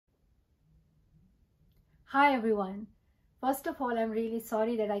Hi everyone. First of all, I'm really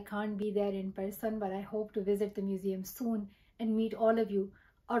sorry that I can't be there in person, but I hope to visit the museum soon and meet all of you.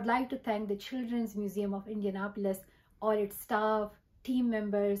 I would like to thank the Children's Museum of Indianapolis, all its staff, team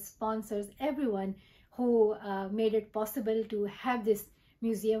members, sponsors, everyone who made it possible to have this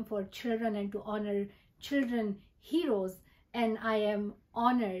museum for children and to honor children heroes. And I am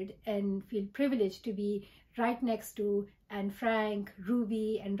honored and feel privileged to be right next to Anne Frank,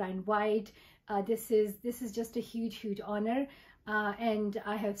 Ruby, and Ryan White. This is just a huge honor, and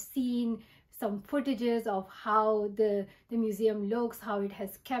I have seen some footages of how the museum looks, how it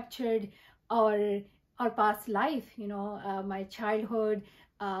has captured our past life, my childhood,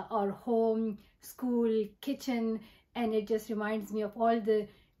 our home, school, kitchen, and it just reminds me of all the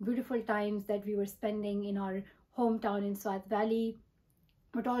beautiful times that we were spending in our hometown in Swat Valley,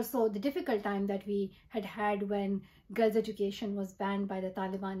 but also the difficult time that we had when girls' education was banned by the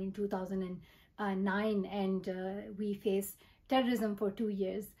Taliban in 2009, and we faced terrorism for 2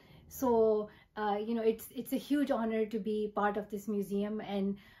 years. So, it's a huge honor to be part of this museum,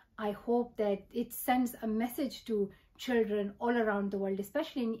 and I hope that it sends a message to children all around the world,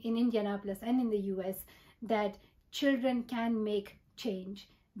 especially in Indianapolis and in the US, that children can make change.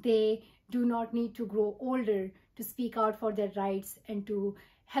 They do not need to grow older to speak out for their rights and to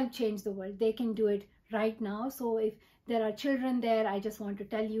help change the world. They can do it right now. So if there are children there, I just want to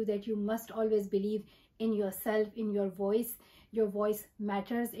tell you that you must always believe in yourself, in your voice. Your voice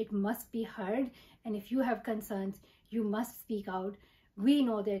matters. It must be heard. And if you have concerns, you must speak out. We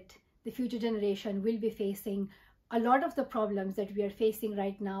know that the future generation will be facing a lot of the problems that we are facing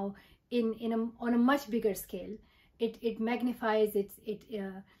right now on a much bigger scale. It magnifies,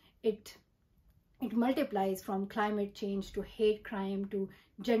 it multiplies, from climate change to hate crime to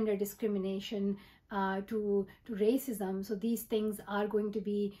gender discrimination to racism. So these things are going to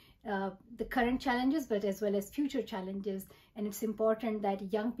be the current challenges, but as well as future challenges. And it's important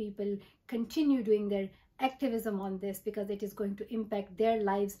that young people continue doing their activism on this, because it is going to impact their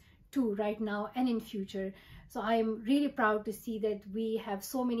lives too, right now and in future. So I'm really proud to see that we have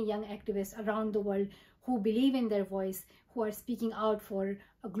so many young activists around the world who believe in their voice, who are speaking out for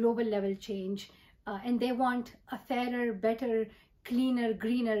a global level change, and they want a fairer, better, cleaner,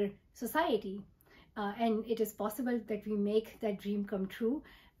 greener society. And it is possible that we make that dream come true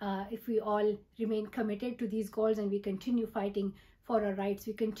if we all remain committed to these goals and we continue fighting for our rights.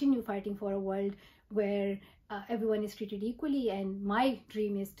 We continue fighting for a world where everyone is treated equally. And my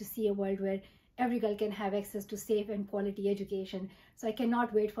dream is to see a world where every girl can have access to safe and quality education. So I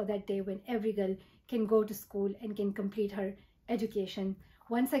cannot wait for that day when every girl can go to school and can complete her education.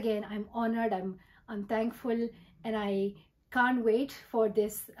 Once again, I'm honored, I'm thankful, and I can't wait for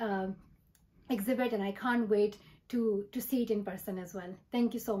this exhibit, and I can't wait to see it in person as well.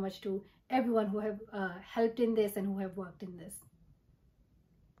 Thank you so much to everyone who have helped in this and who have worked in this.